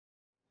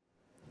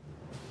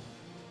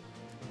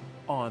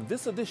On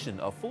this edition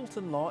of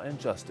Fulton Law and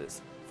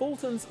Justice,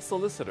 Fulton's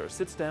solicitor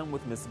sits down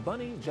with Miss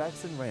Bunnie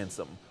Jackson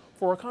Ransom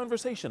for a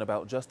conversation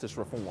about justice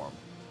reform.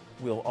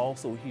 We'll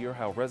also hear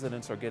how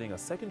residents are getting a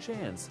second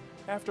chance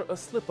after a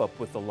slip-up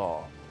with the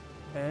law.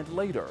 And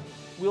later,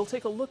 we'll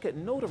take a look at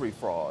notary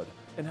fraud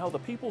and how the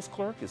People's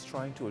Clerk is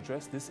trying to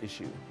address this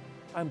issue.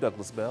 I'm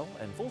Douglas Bell,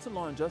 and Fulton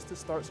Law and Justice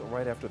starts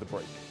right after the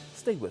break.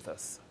 Stay with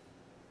us.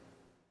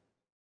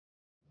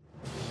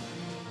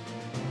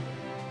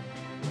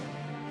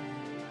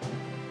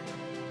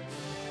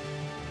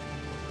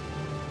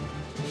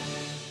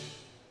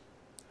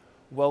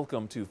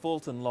 Welcome to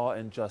Fulton Law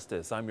and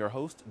Justice. I'm your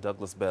host,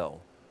 Douglas Bell.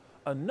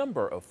 A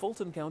number of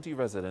Fulton County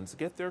residents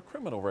get their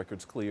criminal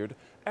records cleared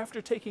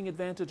after taking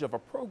advantage of a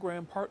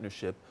program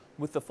partnership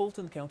with the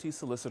Fulton County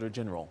Solicitor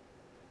General.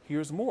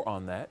 Here's more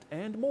on that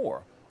and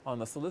more on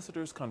the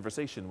solicitor's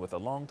conversation with a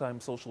longtime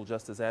social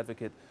justice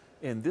advocate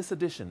in this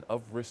edition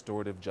of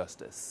Restorative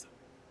Justice.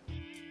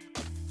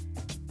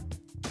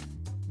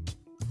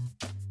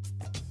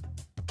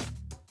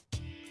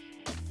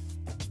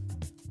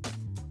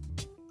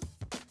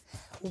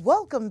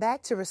 Welcome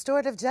back to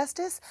Restorative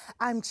Justice.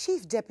 I'm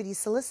Chief Deputy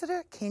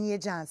Solicitor Kenya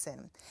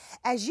Johnson.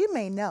 As you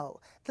may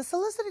know, the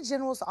Solicitor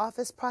General's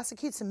office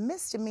prosecutes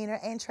misdemeanor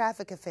and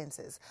traffic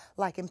offenses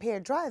like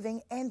impaired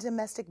driving and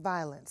domestic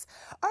violence.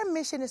 Our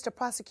mission is to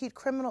prosecute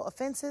criminal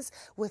offenses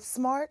with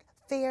smart,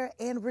 fair,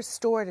 and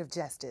restorative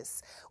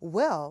justice.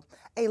 Well,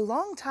 a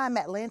longtime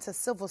Atlanta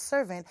civil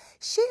servant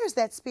shares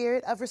that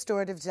spirit of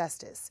restorative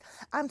justice.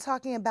 I'm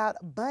talking about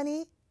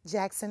Bunnie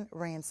Jackson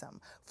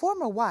Ransom,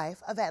 former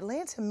wife of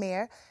Atlanta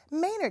Mayor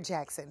Maynard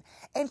Jackson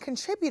and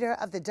contributor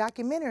of the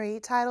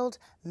documentary titled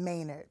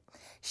Maynard.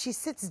 She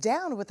sits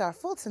down with our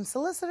Fulton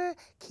solicitor,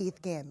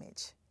 Keith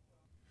Gamage.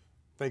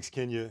 Thanks,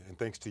 Kenya, and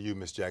thanks to you,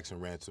 Ms.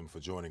 Jackson Ransom, for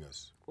joining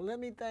us. Well, let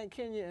me thank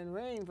Kenya and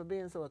Rain for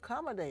being so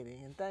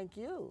accommodating, and thank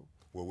you.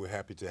 Well, we're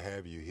happy to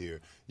have you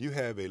here. You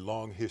have a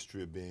long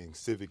history of being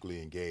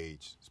civically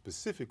engaged,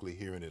 specifically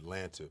here in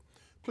Atlanta.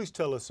 Please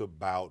tell us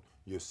about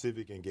your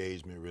civic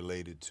engagement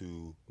related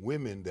to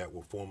women that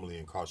were formerly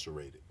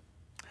incarcerated.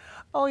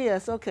 Oh,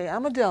 yes, okay.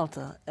 I'm a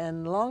Delta,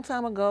 and a long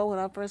time ago when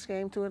I first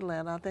came to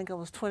Atlanta, I think I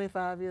was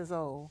 25 years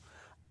old,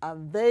 I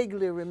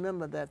vaguely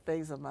remember that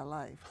phase of my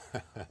life.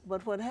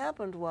 But what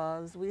happened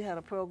was we had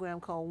a program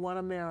called One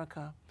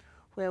America,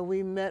 where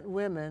we met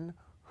women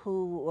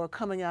who were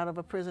coming out of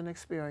a prison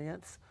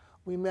experience.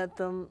 We met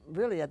them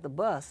really at the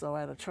bus or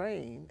at a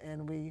train,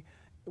 and we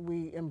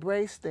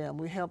embraced them.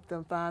 We helped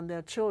them find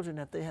their children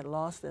if they had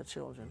lost their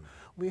children.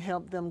 We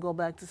helped them go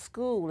back to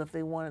school if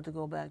they wanted to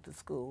go back to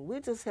school. We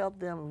just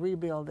helped them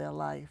rebuild their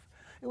life.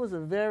 It was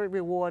a very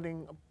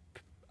rewarding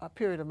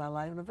period of my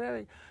life and a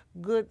very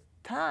good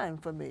time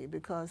for me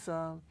because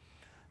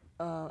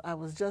I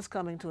was just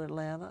coming to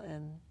Atlanta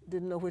and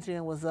didn't know which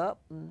end was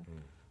up, and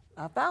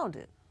I found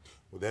it.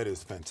 Well, that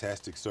is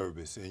fantastic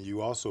service. And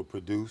you also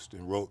produced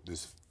and wrote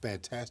this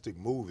fantastic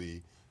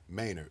movie,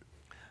 Maynard.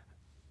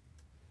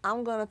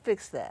 I'm going to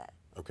fix that.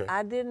 Okay.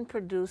 I didn't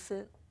produce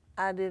it.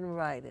 I didn't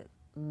write it.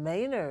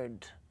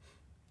 Maynard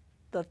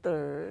the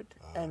Third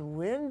and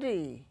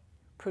Wendy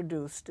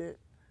produced it,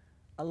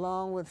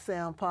 along with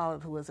Sam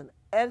Pollard, who was an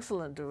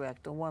excellent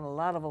director, won a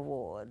lot of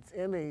awards,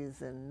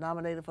 Emmys, and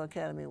nominated for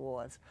Academy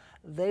Awards.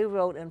 They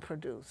wrote and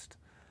produced.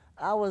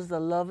 I was the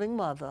loving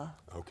mother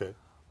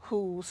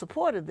who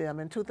supported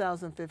them in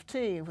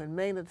 2015 when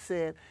Maynard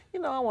said, you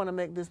know, I want to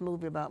make this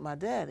movie about my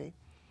daddy.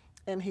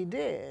 And he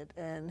did,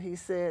 and he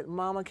said,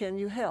 Mama, can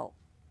you help?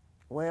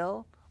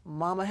 Well,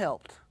 Mama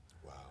helped.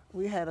 Wow.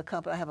 We had a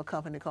company, I have a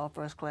company called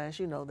First Class,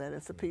 you know that,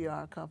 it's a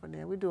PR company,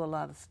 and we do a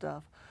lot of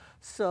stuff.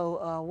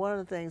 So one of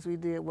the things we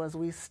did was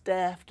we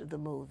staffed the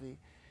movie.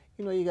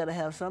 You know, you got to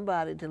have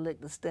somebody to lick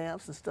the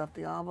stamps and stuff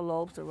the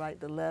envelopes and write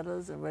the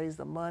letters and raise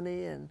the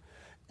money and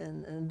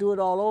do it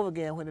all over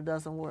again when it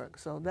doesn't work.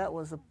 So that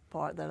was the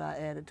part that I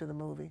added to the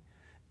movie.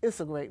 It's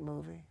a great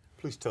movie.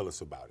 Please tell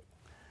us about it.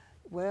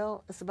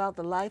 Well, it's about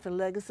the life and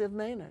legacy of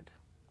Maynard.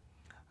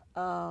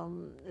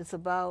 It's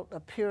about a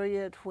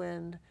period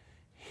when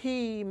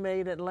he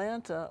made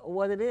Atlanta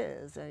what it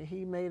is.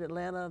 He made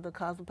Atlanta the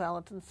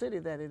cosmopolitan city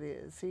that it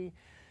is.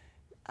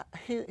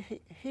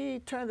 He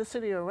turned the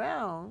city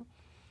around.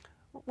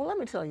 Well, let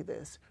me tell you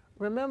this.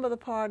 Remember the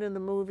part in the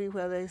movie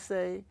where they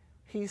say,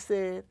 he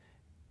said,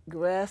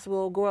 grass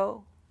will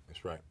grow?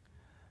 That's right.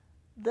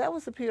 That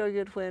was the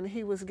period when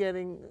he was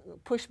getting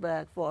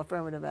pushback for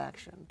affirmative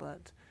action,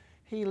 but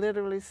he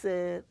literally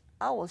said,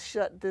 I will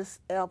shut this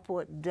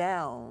airport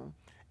down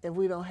if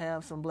we don't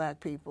have some black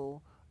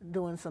people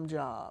doing some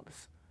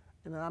jobs.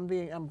 You know,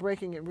 I'm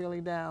breaking it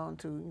really down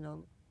to, you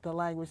know, the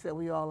language that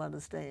we all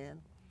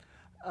understand.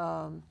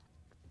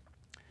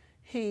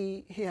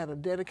 He had a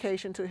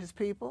dedication to his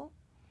people.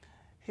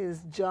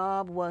 His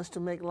job was to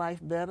make life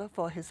better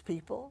for his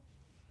people.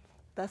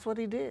 That's what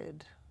he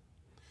did.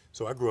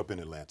 So I grew up in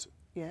Atlanta.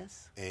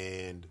 Yes.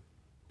 And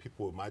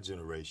people of my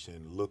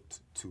generation looked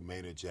to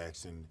Maynard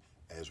Jackson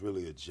as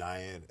really a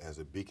giant, as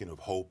a beacon of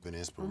hope and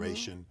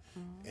inspiration.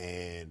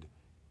 And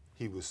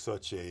he was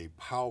such a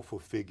powerful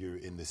figure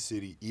in the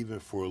city, even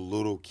for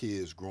little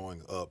kids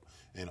growing up,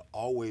 and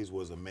always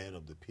was a man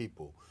of the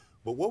people.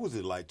 But what was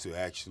it like to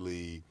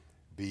actually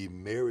be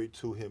married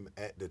to him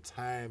at the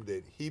time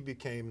that he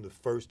became the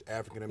first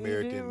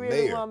African-American mayor? Do you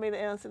really want me to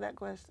answer that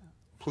question?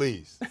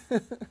 Please.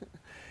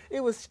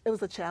 It was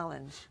a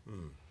challenge.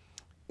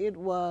 It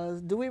was,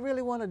 do we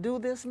really want to do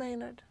this,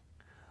 Maynard?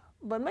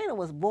 But Maynard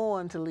was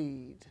born to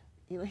lead.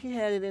 You know, he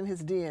had it in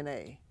his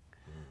DNA.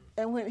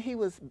 And when he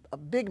was a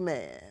big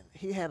man,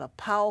 he had a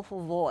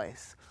powerful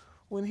voice.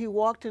 When he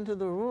walked into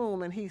the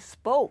room and he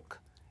spoke,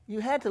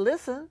 you had to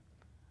listen.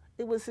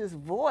 It was his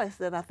voice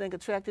that I think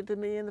attracted to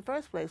me in the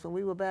first place when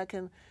we were back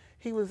in,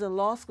 he was in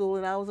law school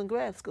and I was in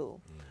grad school.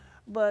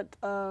 But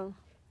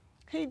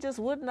he just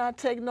would not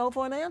take no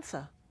for an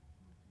answer.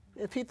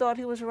 If he thought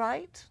he was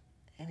right,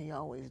 and he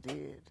always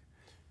did,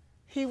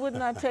 he would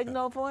not take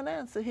no for an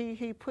answer.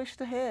 He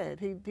pushed ahead.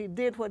 He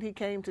did what he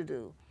came to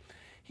do.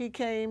 He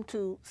came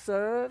to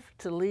serve,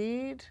 to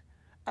lead.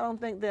 I don't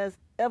think there's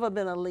ever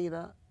been a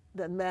leader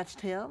that matched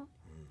him.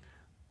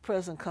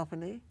 Present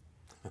company,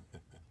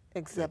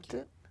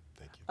 accepted.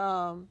 Thank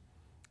you.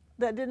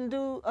 That didn't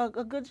do a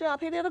good job.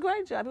 He did a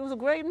great job. He was a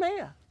great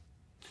mayor.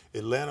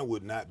 Atlanta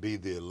would not be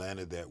the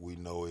Atlanta that we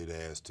know it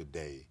as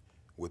today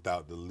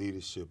without the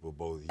leadership of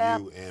both you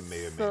and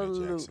Mayor Maynard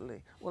Jackson.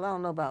 Absolutely. Well, I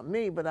don't know about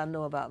me, but I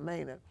know about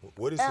Maynard.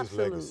 What is his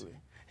legacy?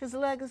 His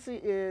legacy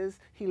is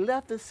he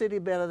left the city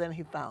better than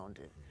he found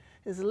it.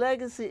 His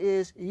legacy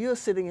is you're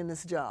sitting in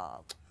this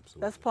job.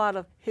 Absolutely. That's part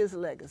of his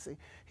legacy.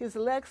 His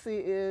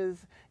legacy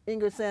is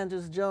Ingrid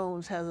Sanders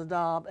Jones has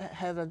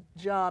a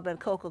job at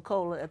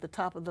Coca-Cola at the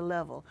top of the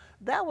level.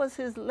 That was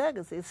his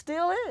legacy. It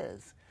still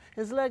is.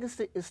 His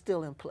legacy is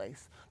still in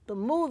place. The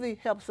movie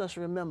helps us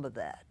remember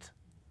that.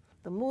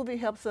 The movie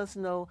helps us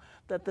know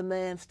that the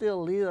man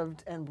still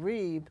lived and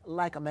breathed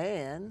like a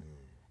man.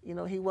 You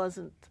know, he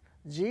wasn't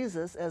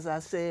Jesus, as I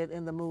said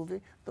in the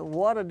movie. The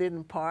water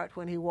didn't part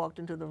when he walked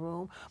into the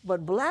room,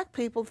 but black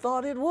people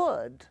thought it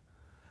would.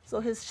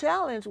 So his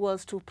challenge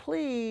was to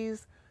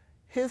please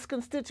his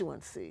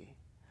constituency,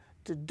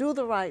 to do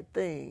the right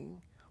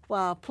thing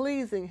while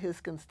pleasing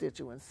his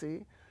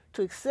constituency,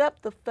 to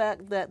accept the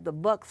fact that the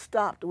buck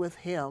stopped with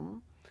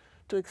him,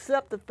 to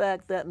accept the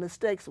fact that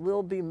mistakes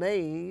will be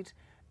made,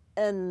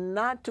 and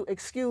not to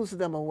excuse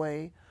them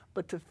away,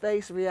 but to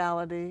face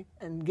reality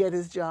and get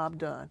his job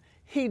done.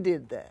 He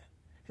did that.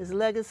 His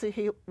legacy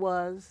he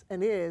was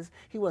and is,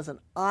 he was an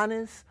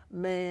honest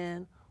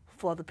man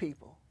for the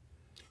people.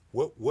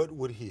 What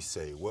would he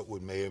say? What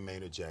would Mayor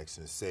Maynard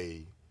Jackson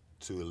say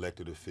to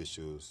elected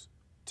officials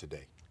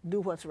today?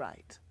 Do what's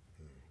right.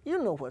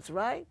 You know what's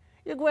right.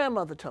 Your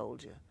grandmother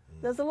told you.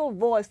 There's a little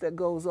voice that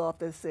goes off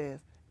that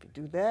says, if you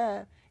do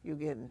that, you'll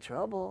get in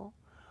trouble.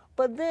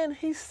 But then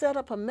he set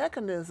up a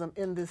mechanism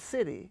in this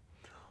city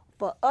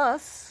for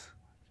us,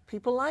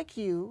 people like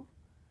you,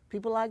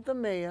 people like the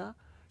mayor,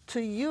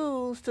 to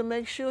use to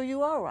make sure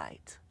you are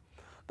right.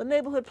 The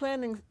neighborhood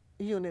planning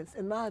units,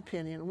 in my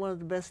opinion, one of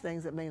the best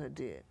things that Maynard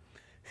did.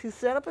 He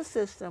set up a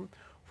system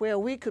where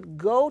we could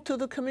go to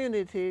the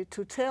community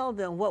to tell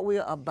them what we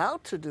are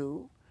about to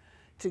do,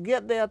 to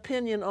get their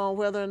opinion on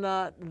whether or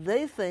not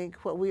they think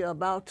what we are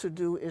about to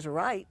do is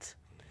right,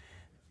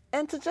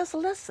 and to just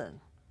listen.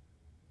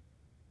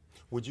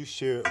 Would you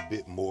share a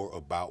bit more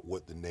about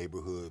what the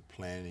neighborhood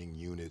planning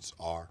units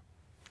are?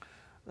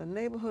 The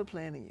neighborhood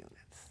planning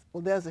units.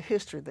 Well, there's a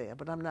history there,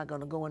 but I'm not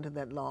going to go into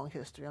that long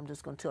history. I'm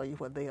just going to tell you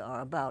what they are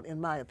about, in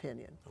my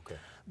opinion. Okay.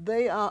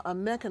 They are a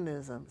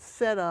mechanism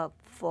set up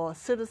for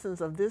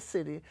citizens of this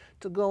city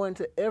to go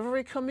into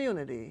every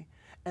community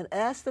and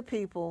ask the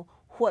people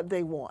what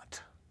they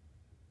want.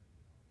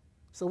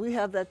 So we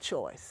have that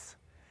choice.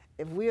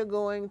 If we are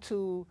going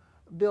to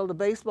build a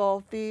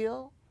baseball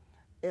field,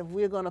 if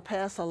we're going to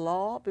pass a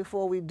law,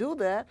 before we do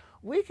that,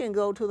 we can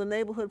go to the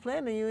neighborhood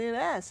planning union and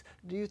ask,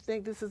 do you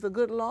think this is a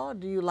good law?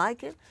 Do you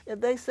like it? If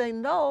they say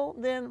no,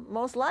 then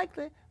most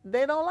likely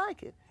they don't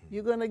like it.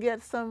 You're going to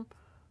get some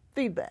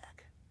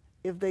feedback.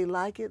 If they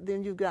like it,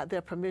 then you've got their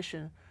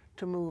permission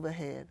to move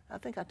ahead. I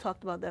think I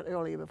talked about that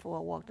earlier before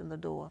I walked in the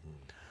door.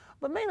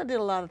 But Maynard did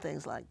a lot of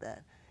things like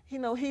that. You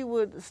know, he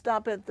would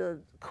stop at the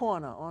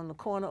corner, on the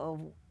corner of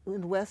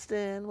in West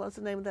End. What's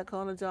the name of that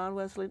corner?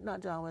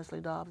 Not John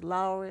Wesley Dobbs,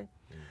 Lowry.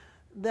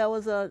 There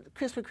was a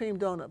Krispy Kreme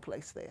donut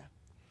place there.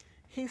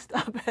 He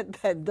stopped at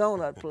that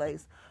donut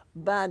place,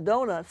 buy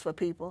donuts for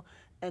people,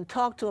 and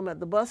talk to them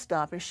at the bus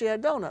stop and share a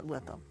donut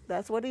with them.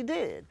 That's what he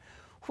did.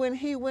 When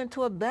he went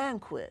to a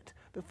banquet,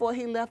 before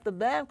he left the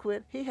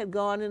banquet, he had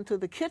gone into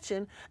the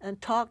kitchen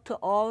and talked to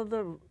all of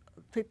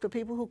the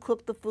people who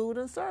cooked the food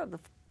and served the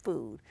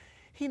food.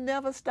 He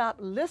never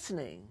stopped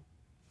listening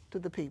to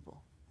the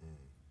people.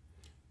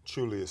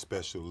 Truly a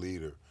special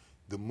leader.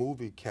 The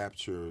movie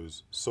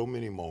captures so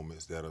many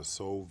moments that are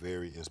so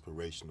very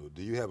inspirational.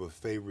 Do you have a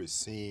favorite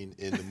scene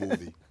in the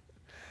movie?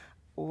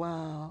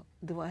 Wow,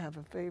 do I have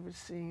a favorite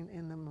scene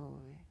in the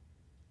movie?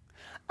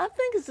 I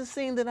think it's the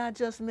scene that I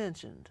just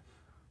mentioned,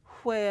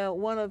 where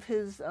one of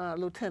his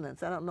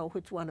lieutenants, I don't know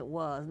which one it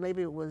was,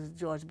 maybe it was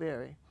George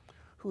Berry,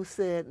 who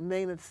said,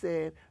 Maynard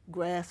said,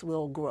 grass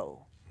will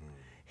grow.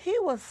 He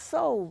was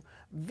so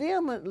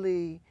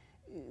vehemently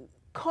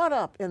caught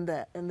up in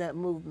that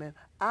movement.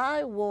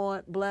 I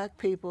want black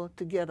people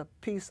to get a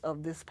piece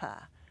of this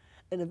pie.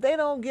 And if they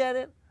don't get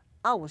it,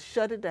 I will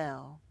shut it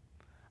down.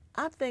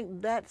 I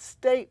think that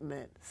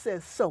statement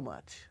says so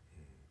much.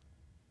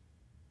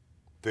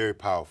 Very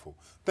powerful.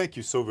 Thank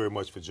you so very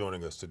much for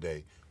joining us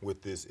today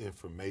with this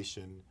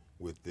information,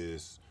 with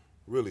this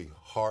really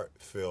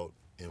heartfelt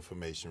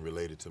information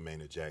related to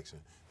Maynard Jackson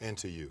and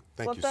to you.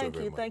 Thank you so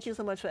very much. Thank you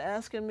so much for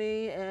asking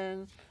me,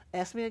 and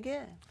ask me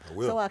again. I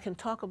will. So I can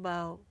talk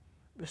about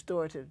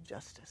restorative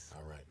justice.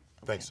 All right.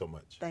 Thanks so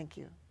much. Thank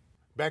you.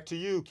 Back to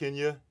you,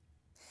 Kenya.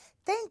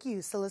 Thank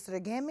you, Solicitor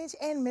Gamage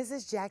and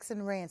Mrs.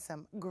 Jackson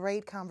Ransom.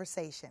 Great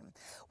conversation.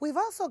 We've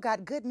also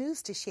got good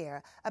news to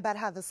share about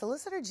how the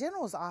Solicitor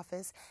General's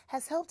office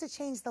has helped to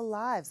change the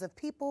lives of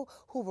people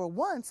who were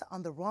once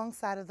on the wrong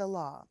side of the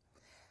law.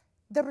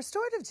 The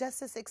Restorative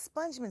Justice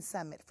Expungement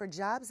Summit for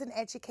Jobs and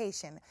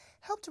Education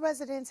helped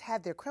residents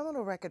have their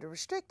criminal record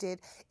restricted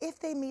if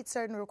they meet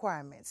certain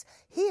requirements.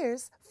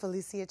 Here's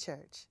Felicia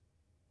Church.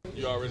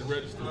 You already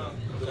registered.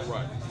 To the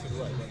right. To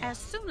the right. As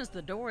soon as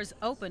the doors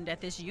opened at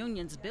this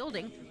Union's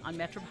building on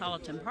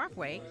Metropolitan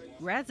Parkway,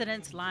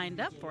 residents lined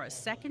up for a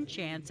second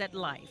chance at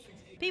life.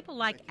 People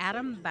like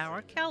Adam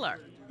Bauer-Keller,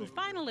 who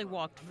finally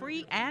walked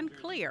free and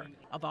clear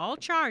of all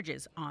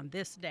charges on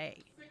this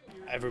day.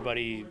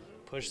 Everybody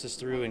pushed this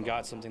through and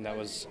got something that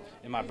was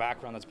in my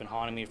background that's been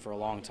haunting me for a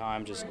long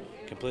time, just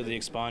completely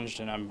expunged,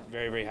 and I'm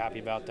very, very happy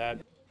about that.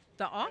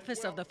 The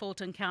Office of the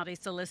Fulton County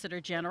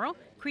Solicitor General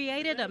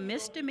created a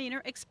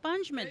misdemeanor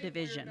expungement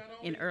division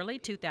in early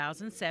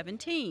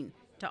 2017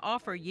 to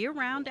offer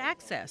year-round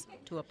access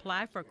to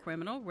apply for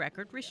criminal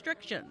record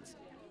restrictions.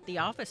 The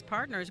office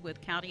partners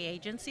with county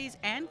agencies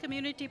and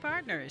community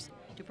partners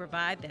to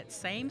provide that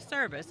same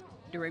service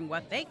during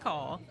what they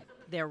call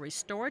their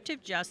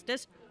Restorative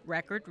Justice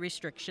Record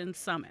Restriction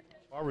Summit.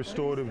 Our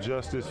Restorative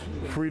Justice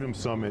Freedom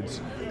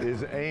Summits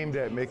is aimed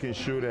at making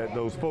sure that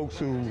those folks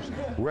whose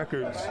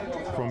records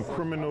from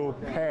criminal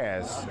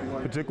past,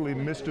 particularly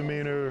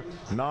misdemeanor,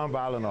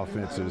 nonviolent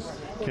offenses,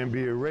 can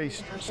be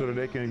erased so that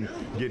they can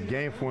get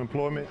gainful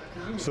employment,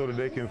 so that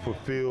they can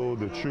fulfill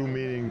the true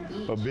meaning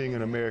of being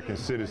an American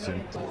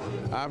citizen.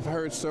 I've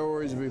heard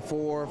stories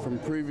before from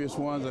previous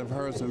ones. I've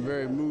heard some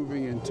very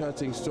moving and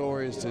touching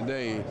stories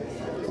today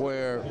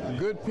where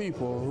good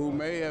people who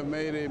may have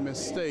made a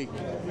mistake,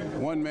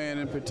 one man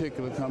in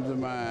particular comes to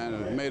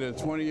mind, made a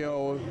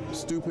 20-year-old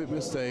stupid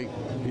mistake.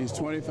 He's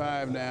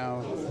 25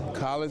 now,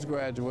 college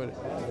graduate,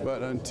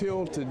 but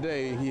until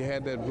today he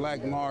had that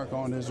black mark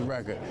on his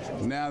record.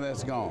 Now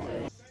that's gone.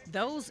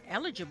 Those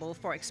eligible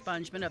for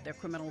expungement of their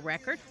criminal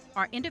record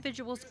are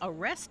individuals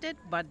arrested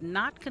but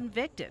not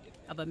convicted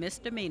of a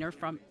misdemeanor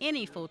from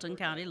any Fulton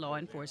County law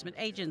enforcement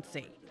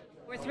agency.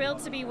 We're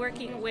thrilled to be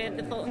working with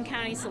the Fulton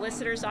County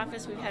Solicitor's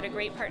Office. We've had a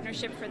great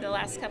partnership for the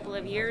last couple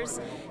of years,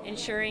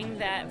 ensuring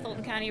that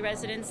Fulton County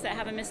residents that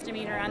have a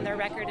misdemeanor on their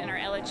record and are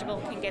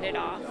eligible can get it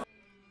off.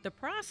 The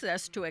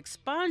process to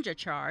expunge a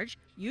charge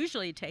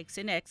usually takes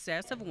in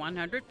excess of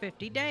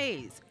 150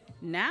 days.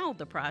 Now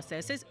the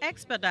process is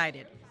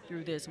expedited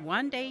through this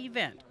one-day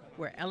event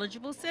where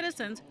eligible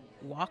citizens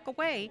walk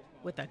away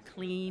with a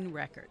clean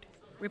record.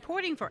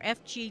 Reporting for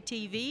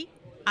FGTV,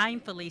 I'm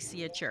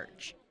Felicia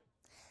Church.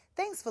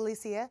 Thanks,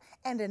 Felicia,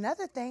 and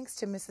another thanks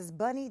to Mrs.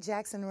 Bunnie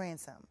Jackson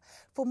Ransom.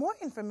 For more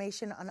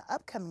information on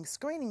upcoming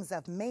screenings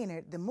of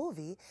Maynard, the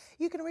movie,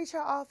 you can reach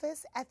our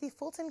office at the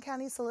Fulton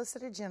County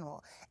Solicitor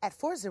General at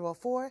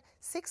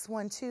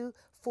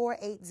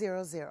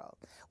 404-612-4800.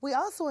 We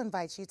also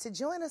invite you to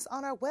join us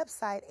on our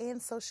website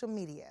and social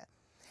media.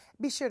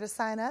 Be sure to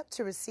sign up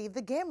to receive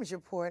the Gamage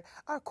Report,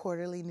 our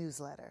quarterly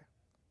newsletter.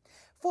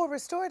 For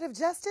Restorative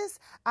Justice,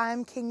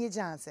 I'm Kenya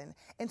Johnson.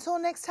 Until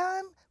next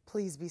time,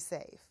 please be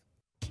safe.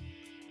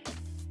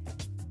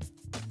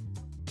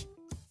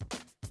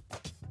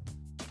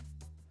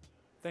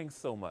 Thanks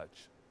so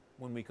much.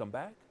 When we come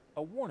back,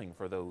 a warning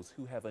for those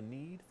who have a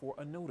need for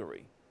a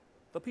notary.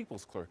 The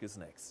People's Clerk is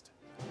next.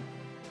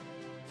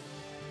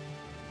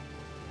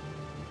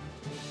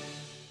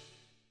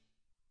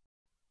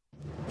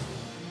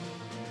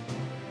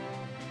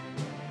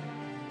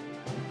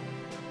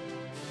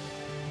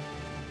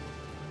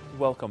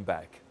 Welcome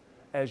back.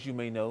 As you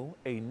may know,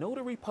 a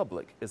notary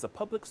public is a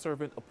public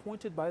servant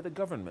appointed by the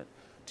government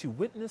to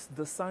witness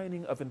the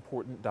signing of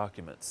important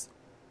documents.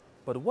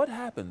 But what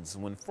happens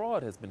when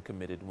fraud has been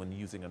committed when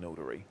using a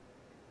notary?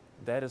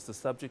 That is the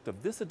subject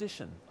of this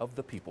edition of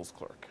The People's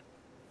Clerk.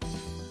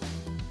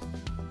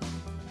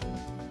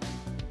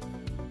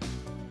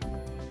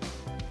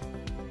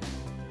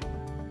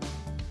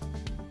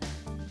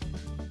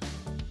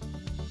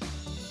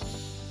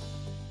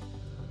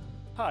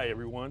 Hi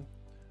everyone,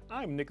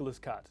 I'm Nicholas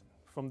Cotton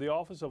from the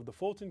Office of the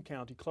Fulton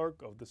County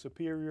Clerk of the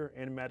Superior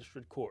and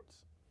Magistrate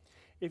Courts.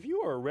 If you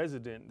are a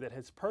resident that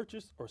has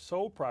purchased or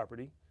sold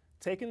property,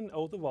 taken an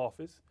oath of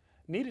office,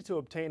 needed to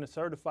obtain a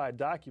certified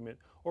document,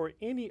 or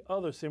any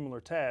other similar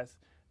task,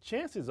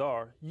 chances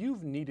are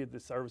you've needed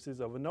the services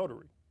of a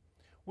notary.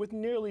 With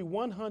nearly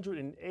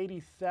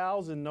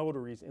 180,000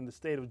 notaries in the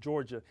state of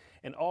Georgia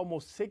and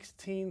almost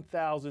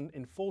 16,000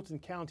 in Fulton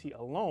County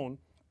alone,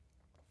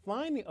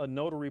 finding a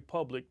notary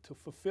public to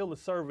fulfill a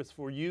service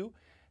for you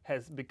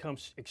has become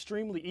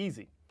extremely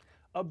easy.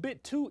 A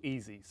bit too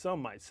easy,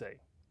 some might say.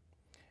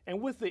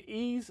 And with the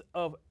ease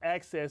of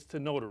access to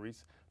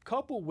notaries,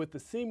 coupled with the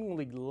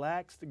seemingly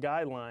lax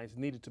guidelines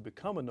needed to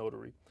become a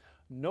notary,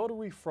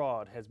 notary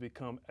fraud has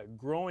become a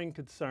growing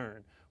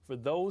concern for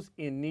those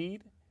in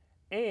need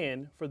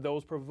and for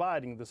those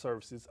providing the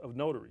services of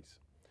notaries.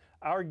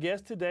 Our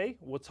guest today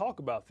will talk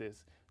about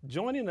this.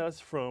 Joining us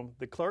from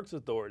the Clerk's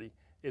Authority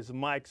is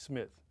Mike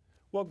Smith.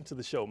 Welcome to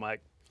the show,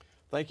 Mike.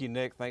 Thank you,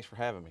 Nick. Thanks for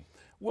having me.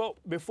 Well,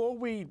 before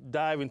we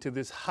dive into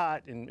this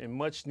hot and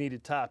much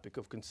needed topic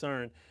of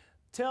concern,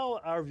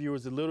 tell our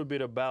viewers a little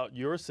bit about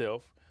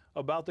yourself,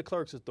 about the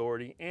Clerk's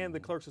Authority, and the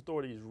Clerk's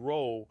Authority's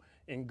role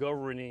in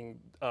governing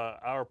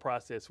our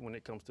process when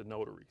it comes to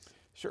notaries.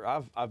 Sure.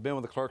 I've been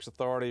with the Clerk's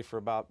Authority for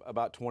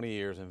about 20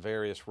 years in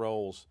various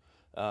roles.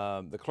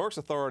 The Clerk's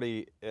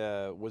Authority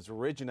was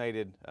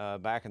originated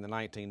back in the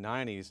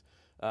 1990s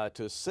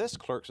to assist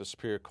clerks of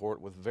Superior Court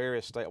with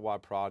various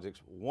statewide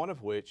projects, one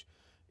of which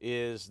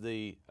is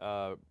the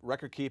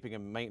record keeping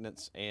and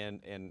maintenance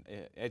and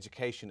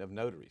education of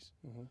notaries.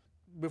 Mm-hmm.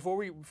 Before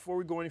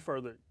we go any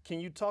further,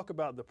 can you talk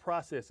about the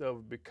process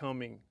of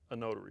becoming a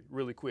notary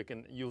really quick?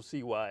 And you'll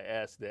see why I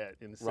asked that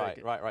in a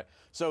second. Right.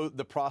 So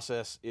the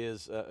process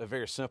is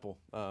very simple.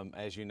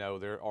 As you know,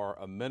 there are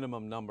a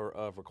minimum number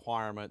of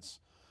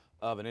requirements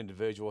of an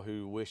individual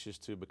who wishes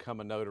to become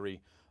a notary,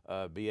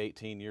 be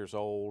 18 years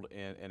old,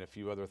 and a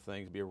few other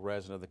things, be a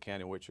resident of the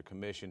county in which you're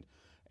commissioned.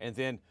 And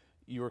then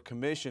you are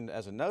commissioned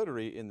as a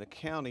notary in the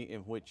county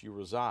in which you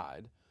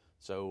reside.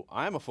 So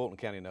I'm a Fulton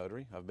County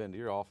notary. I've been to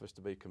your office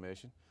to be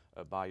commissioned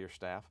by your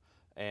staff.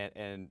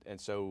 And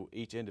so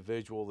each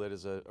individual that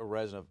is a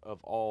resident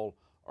of all,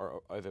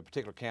 or of a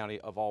particular county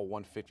of all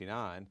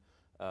 159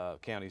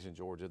 counties in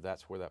Georgia,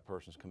 that's where that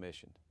person's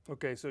commissioned.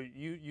 Okay, so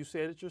you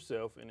said it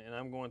yourself, and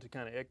I'm going to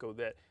kind of echo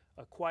that,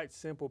 a quite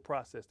simple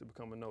process to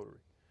become a notary.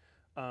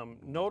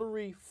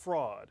 Notary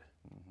fraud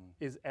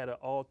is at an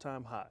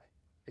all-time high,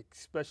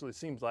 especially it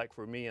seems like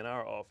for me in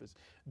our office.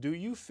 Do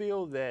you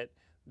feel that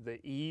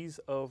the ease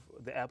of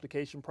the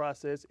application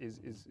process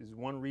is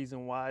one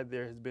reason why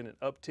there has been an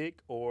uptick,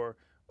 or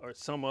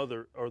some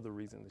other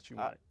reason that you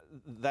might?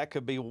 That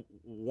could be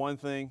one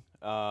thing.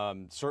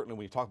 Certainly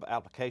when you talk about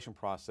application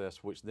process,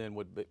 which then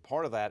would be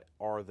part of that,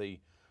 are the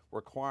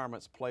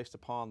requirements placed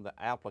upon the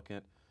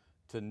applicant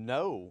to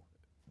know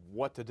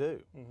what to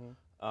do.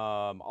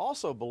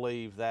 Also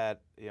believe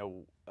that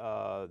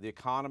the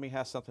economy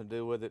has something to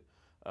do with it.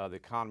 The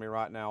economy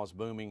right now is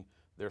booming,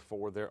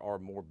 therefore there are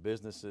more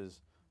businesses,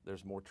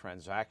 there's more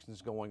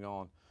transactions going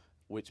on,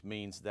 which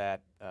means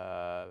that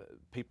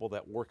people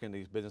that work in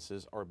these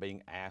businesses are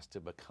being asked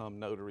to become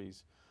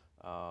notaries.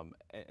 And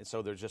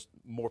so there's just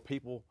more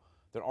people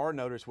that are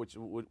notaries, which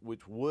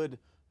would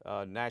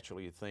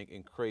naturally, you think,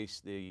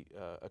 increase the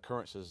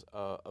occurrences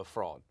of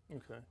fraud.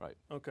 Okay. Right.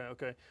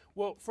 Okay.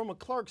 Well, from a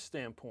clerk's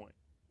standpoint,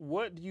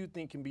 what do you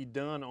think can be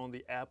done on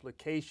the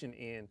application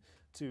end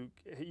to,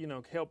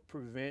 help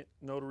prevent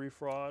notary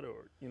fraud,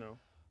 or,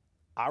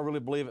 I really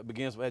believe it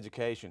begins with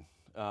education.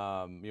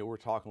 We were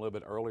talking a little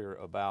bit earlier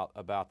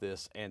about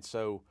this, and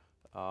so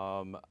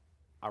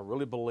I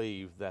really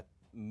believe that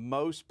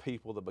most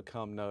people that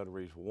become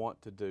notaries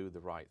want to do the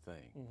right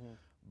thing,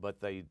 but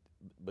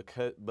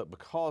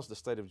because the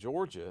state of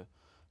Georgia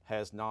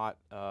has not,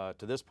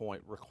 to this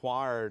point,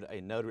 required a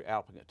notary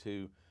applicant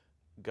to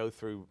go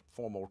through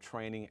formal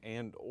training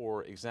and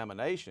or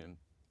examination,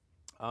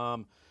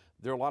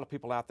 there are a lot of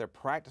people out there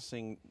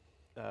practicing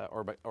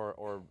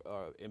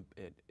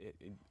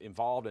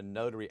involved in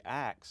notary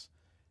acts,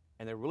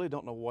 and they really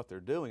don't know what they're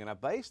doing. And I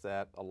base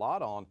that a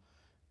lot on,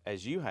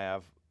 as you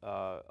have,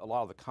 a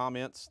lot of the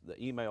comments, the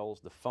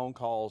emails, the phone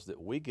calls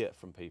that we get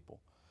from people.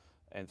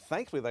 And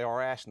thankfully they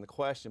are asking the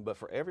question, but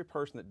for every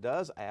person that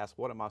does ask,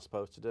 what am I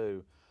supposed to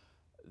do,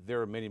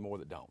 there are many more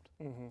that don't.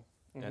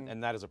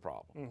 And that is a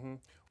problem.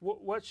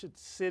 What should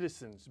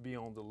citizens be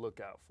on the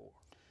lookout for?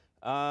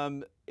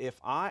 If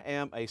I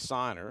am a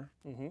signer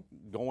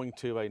going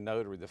to a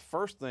notary, the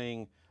first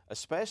thing,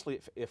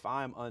 especially if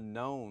I'm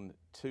unknown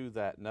to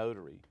that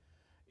notary,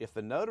 if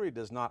the notary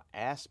does not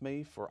ask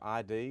me for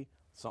ID,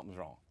 something's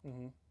wrong.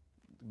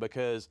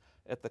 Because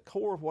at the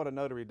core of what a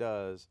notary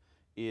does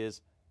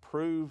is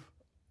prove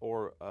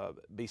or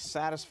be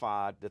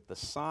satisfied that the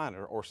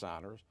signer or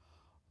signers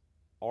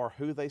are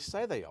who they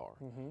say they are.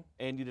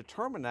 And you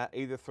determine that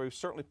either through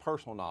certainly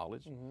personal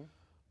knowledge,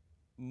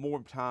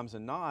 more times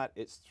than not,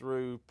 it's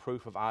through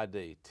proof of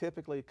ID.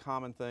 Typically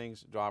common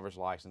things, driver's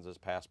licenses,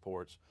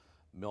 passports,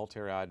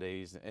 military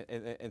IDs,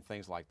 and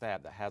things like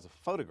that has a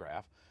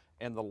photograph.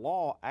 And the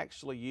law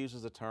actually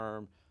uses the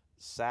term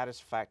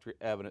satisfactory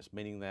evidence,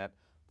 meaning that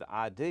the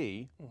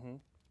ID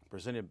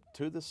presented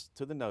to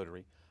the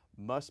notary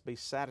must be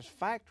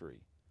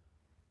satisfactory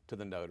to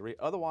the notary.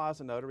 Otherwise,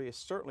 the notary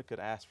certainly could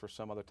ask for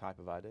some other type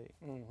of ID.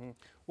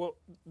 Well,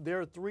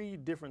 there are 3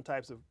 different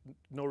types of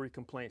notary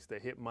complaints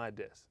that hit my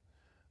desk.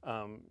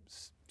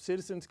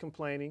 Citizens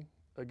complaining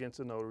against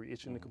a notary,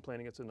 issuing a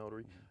complaint against a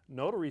notary,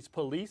 notaries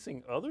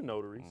policing other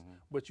notaries,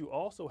 but you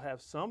also have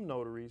some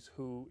notaries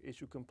who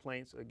issue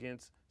complaints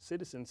against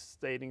citizens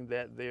stating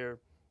that their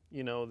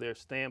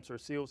stamps or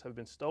seals have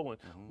been stolen.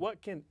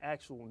 What can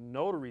actual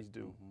notaries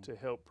do to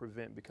help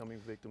prevent becoming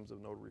victims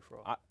of notary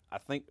fraud? I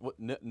think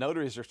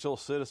notaries are still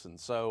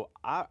citizens, so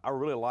I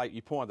really like,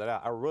 you pointed that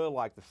out, I really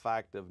like the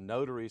fact of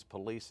notaries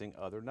policing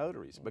other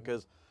notaries,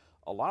 because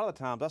a lot of the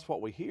times that's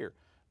what we hear.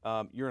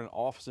 You're in an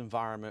office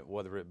environment,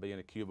 whether it be in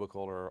a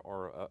cubicle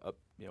or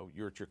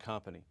you're at your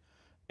company,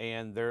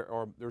 and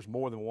there's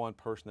more than one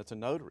person that's a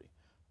notary.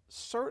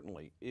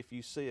 Certainly, if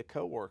you see a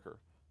coworker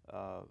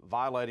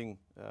violating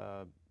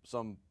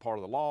some part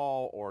of the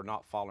law or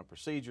not following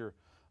procedure,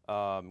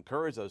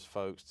 encourage those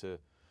folks to,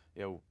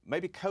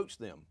 maybe coach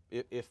them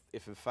if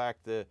in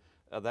fact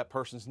that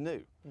person's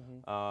new.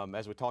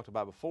 As we talked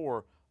about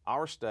before,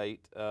 our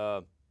state,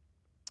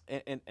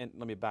 and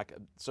let me back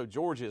up. So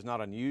Georgia is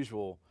not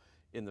unusual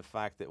in the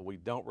fact that we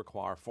don't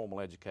require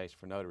formal education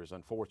for notaries,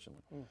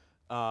 unfortunately.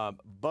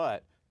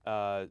 But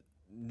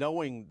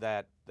knowing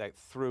that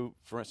through,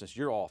 for instance,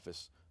 your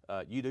office,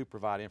 you do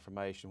provide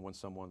information when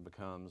someone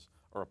becomes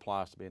or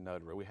applies to be a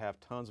notary. We have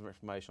tons of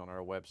information on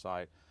our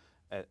website,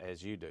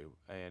 as you do,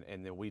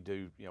 and then we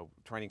do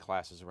training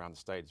classes around the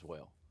state as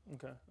well.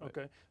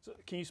 Okay. So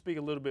can you speak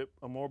a little bit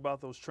more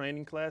about those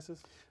training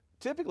classes?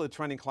 Typically,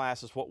 training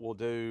classes, what we'll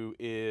do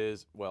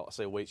is, well, I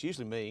say we, it's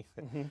usually me,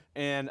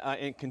 and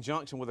in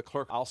conjunction with a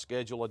clerk, I'll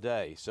schedule a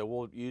day. So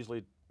we'll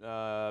usually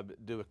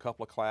do a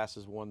couple of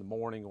classes, one in the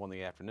morning, one in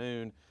the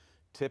afternoon.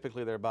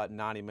 Typically, they're about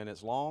 90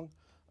 minutes long.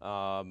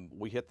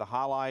 We hit the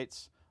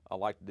highlights. I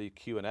like to do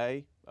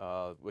Q&A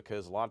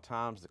because a lot of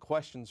times the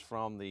questions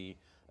from the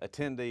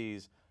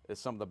attendees is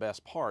some of the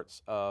best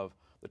parts of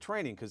the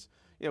training, because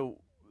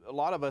a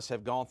lot of us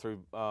have gone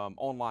through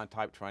online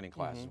type training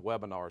classes,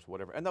 webinars,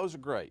 whatever, and those are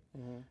great.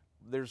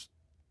 There's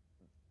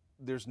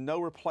no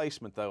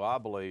replacement, though, I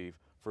believe,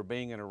 for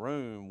being in a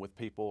room with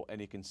people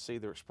and you can see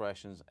their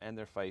expressions and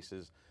their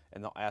faces,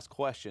 and they'll ask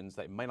questions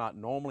they may not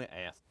normally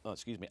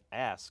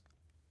ask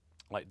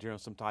like during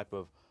some type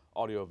of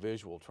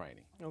audio-visual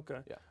training. Okay.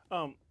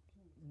 Yeah.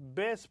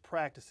 Best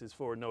practices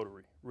for a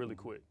notary, really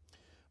quick.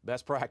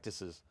 Best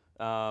practices.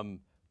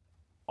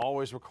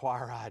 Always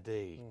require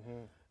ID.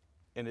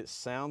 And it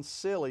sounds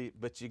silly,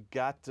 but you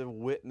got to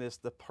witness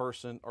the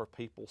person or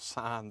people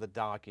sign the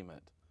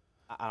document.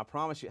 I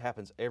promise you it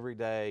happens every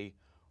day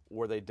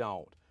where they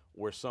don't,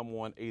 where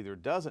someone either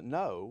doesn't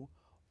know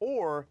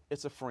or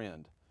it's a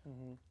friend.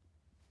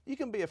 You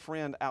can be a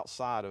friend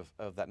outside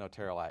of that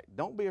notarial act.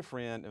 Don't be a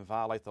friend and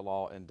violate the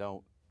law and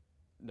don't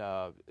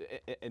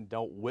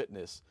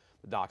witness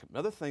the document.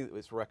 Another thing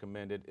that's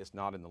recommended, it's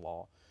not in the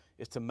law,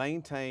 is to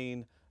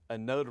maintain a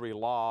notary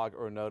log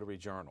or a notary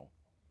journal.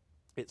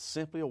 It's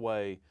simply a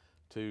way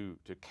to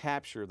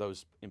capture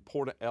those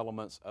important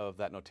elements of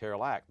that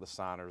notarial act, the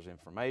signer's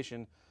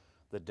information,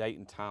 the date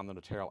and time the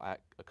notarial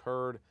act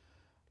occurred.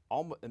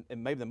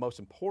 And maybe the most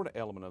important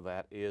element of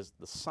that is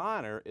the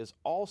signer is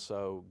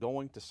also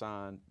going to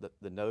sign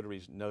the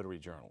notary's notary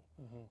journal,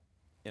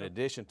 in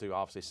addition to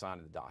obviously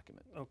signing the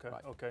document. Okay,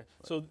 Right. okay.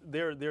 So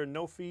there are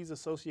no fees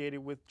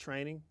associated with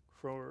training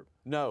for?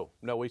 No,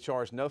 we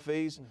charge no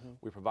fees.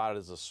 We provide it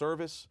as a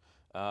service.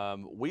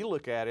 We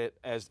look at it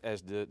as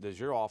does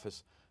your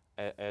office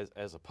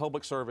as a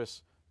public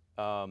service,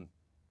 and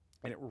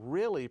it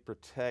really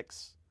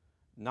protects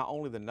not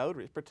only the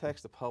notary, it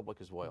protects the public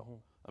as well.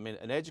 I mean,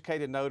 an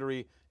educated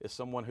notary is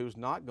someone who's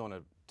not going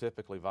to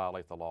typically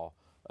violate the law,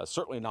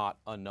 certainly not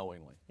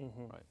unknowingly.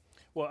 Right.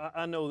 Well,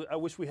 I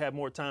wish we had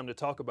more time to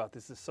talk about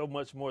this. There's so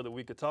much more that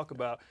we could talk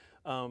about,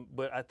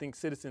 but I think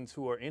citizens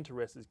who are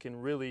interested can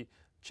really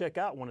check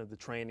out one of the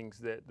trainings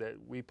that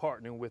we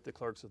partner with the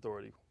Clerks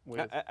Authority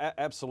with.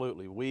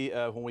 Absolutely.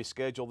 When we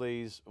schedule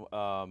these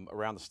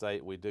around the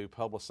state, we do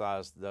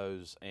publicize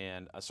those,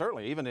 and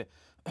certainly even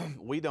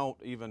we don't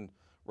even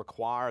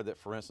require that,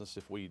 for instance,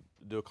 if we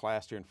do a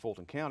class here in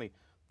Fulton County,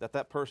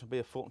 that person be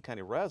a Fulton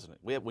County resident.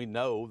 We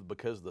know,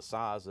 because of the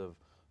size of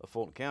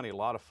Fulton County, a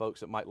lot of folks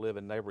that might live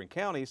in neighboring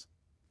counties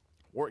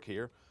work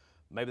here.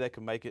 Maybe they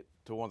can make it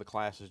to one of the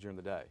classes during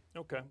the day.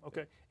 Okay.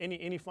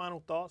 Any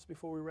final thoughts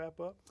before we wrap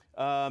up?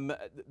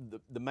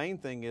 The main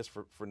thing is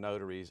for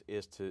notaries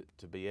is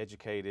to be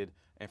educated,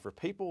 and for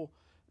people,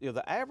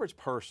 the average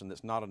person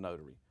that's not a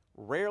notary,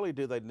 rarely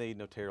do they need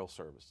notarial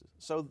services.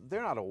 So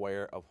they're not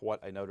aware of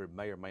what a notary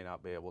may or may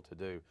not be able to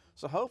do.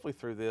 So hopefully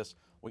through this,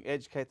 we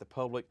educate the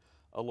public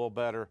a little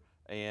better,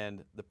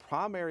 and the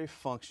primary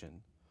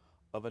function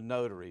of a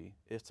notary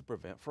is to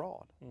prevent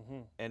fraud.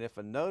 And if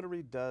a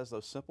notary does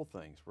those simple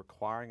things,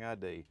 requiring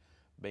ID,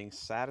 being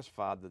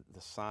satisfied that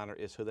the signer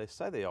is who they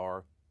say they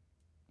are,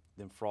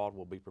 then fraud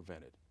will be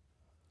prevented.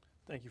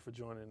 Thank you for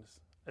joining us,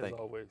 as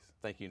always.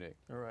 Thank you, Nick.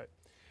 All right.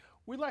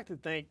 We'd like to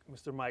thank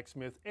Mr. Mike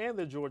Smith and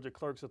the Georgia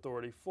Clerks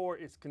Authority for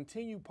its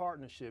continued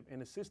partnership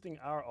in assisting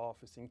our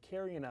office in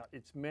carrying out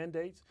its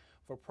mandates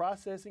for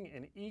processing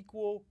an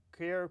equal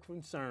care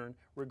concern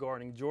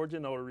regarding Georgia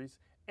notaries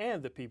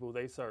and the people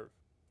they serve.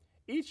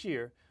 Each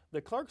year,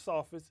 the Clerk's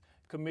Office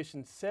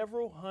commissions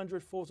several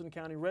hundred Fulton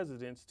County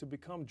residents to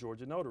become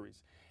Georgia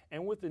notaries.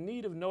 And with the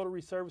need of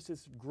notary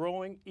services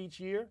growing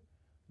each year,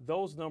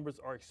 those numbers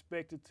are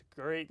expected to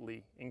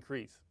greatly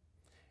increase.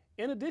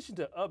 In addition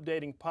to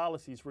updating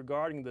policies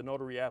regarding the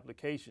notary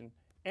application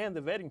and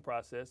the vetting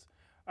process,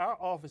 our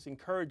office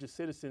encourages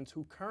citizens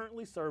who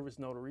currently serve as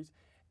notaries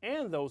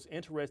and those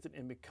interested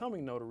in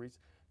becoming notaries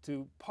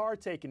to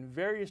partake in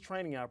various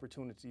training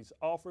opportunities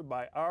offered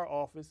by our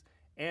office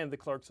and the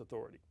Clerks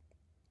Authority.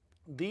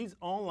 These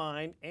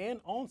online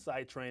and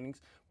on-site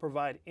trainings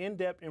provide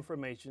in-depth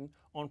information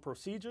on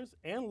procedures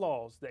and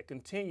laws that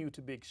continue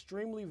to be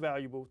extremely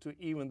valuable to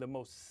even the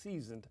most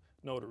seasoned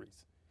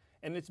notaries.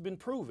 And it's been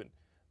proven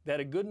that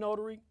a good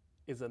notary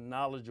is a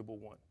knowledgeable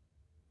one.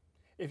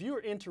 If you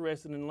are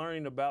interested in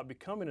learning about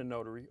becoming a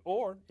notary,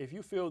 or if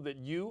you feel that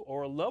you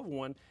or a loved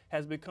one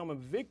has become a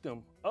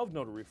victim of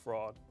notary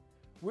fraud,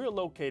 we're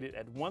located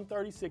at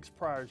 136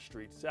 Pryor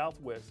Street,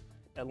 Southwest,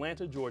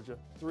 Atlanta, Georgia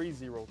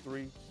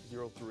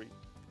 30303,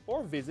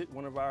 or visit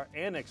one of our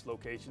annex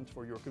locations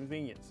for your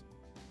convenience.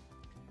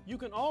 You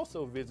can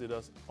also visit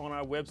us on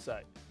our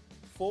website,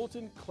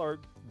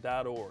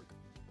 fultonclerk.org.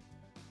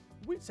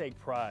 We take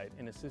pride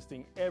in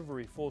assisting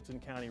every Fulton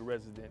County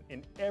resident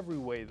in every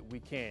way that we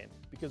can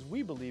because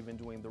we believe in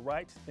doing the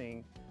right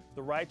thing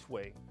the right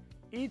way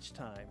each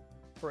time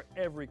for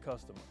every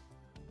customer.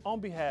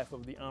 On behalf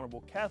of the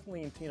Honorable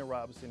Kathleen Tina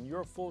Robinson,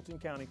 your Fulton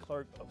County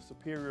Clerk of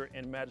Superior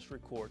and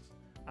Magistrate Courts,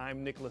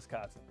 I'm Nicholas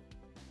Kotzen.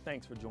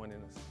 Thanks for joining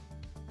us.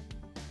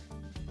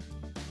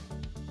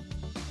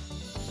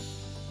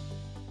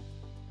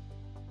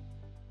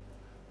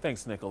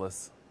 Thanks,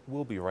 Nicholas.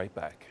 We'll be right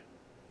back.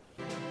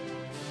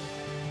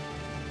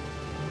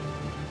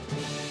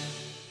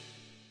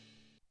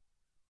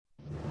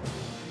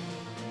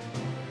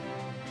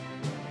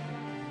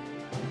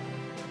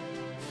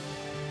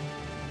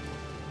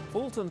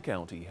 Fulton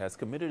County has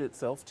committed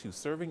itself to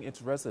serving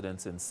its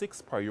residents in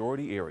 6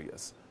 priority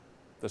areas.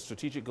 The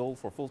strategic goal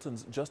for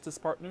Fulton's Justice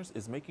Partners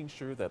is making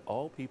sure that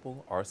all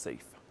people are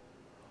safe.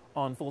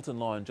 On Fulton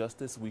Law and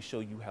Justice, we show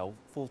you how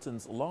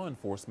Fulton's law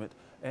enforcement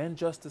and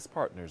justice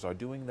partners are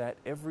doing that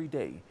every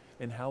day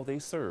in how they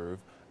serve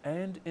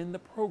and in the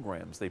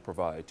programs they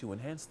provide to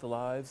enhance the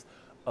lives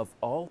of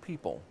all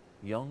people,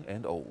 young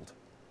and old.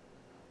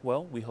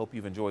 Well, we hope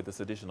you've enjoyed this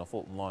edition of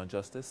Fulton Law and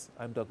Justice.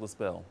 I'm Douglas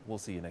Bell. We'll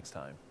see you next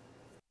time.